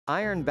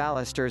Iron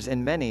balusters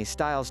in many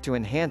styles to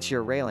enhance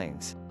your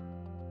railings.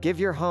 Give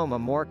your home a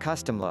more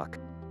custom look.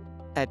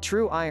 At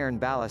True Iron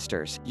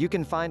Balusters, you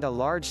can find a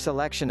large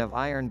selection of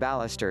iron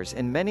balusters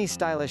in many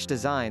stylish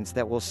designs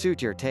that will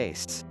suit your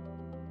tastes.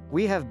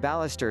 We have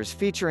balusters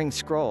featuring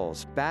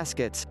scrolls,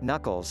 baskets,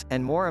 knuckles,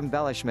 and more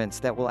embellishments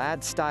that will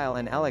add style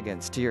and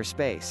elegance to your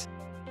space.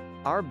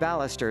 Our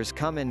balusters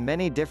come in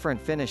many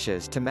different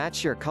finishes to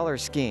match your color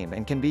scheme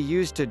and can be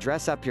used to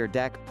dress up your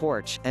deck,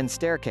 porch, and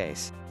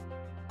staircase.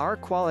 Our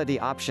quality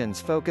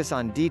options focus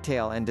on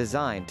detail and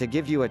design to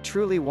give you a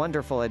truly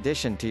wonderful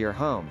addition to your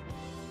home.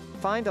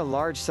 Find a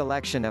large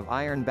selection of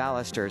iron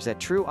balusters at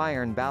True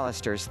Iron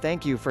Balusters.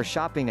 Thank you for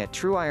shopping at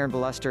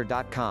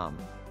trueironbaluster.com.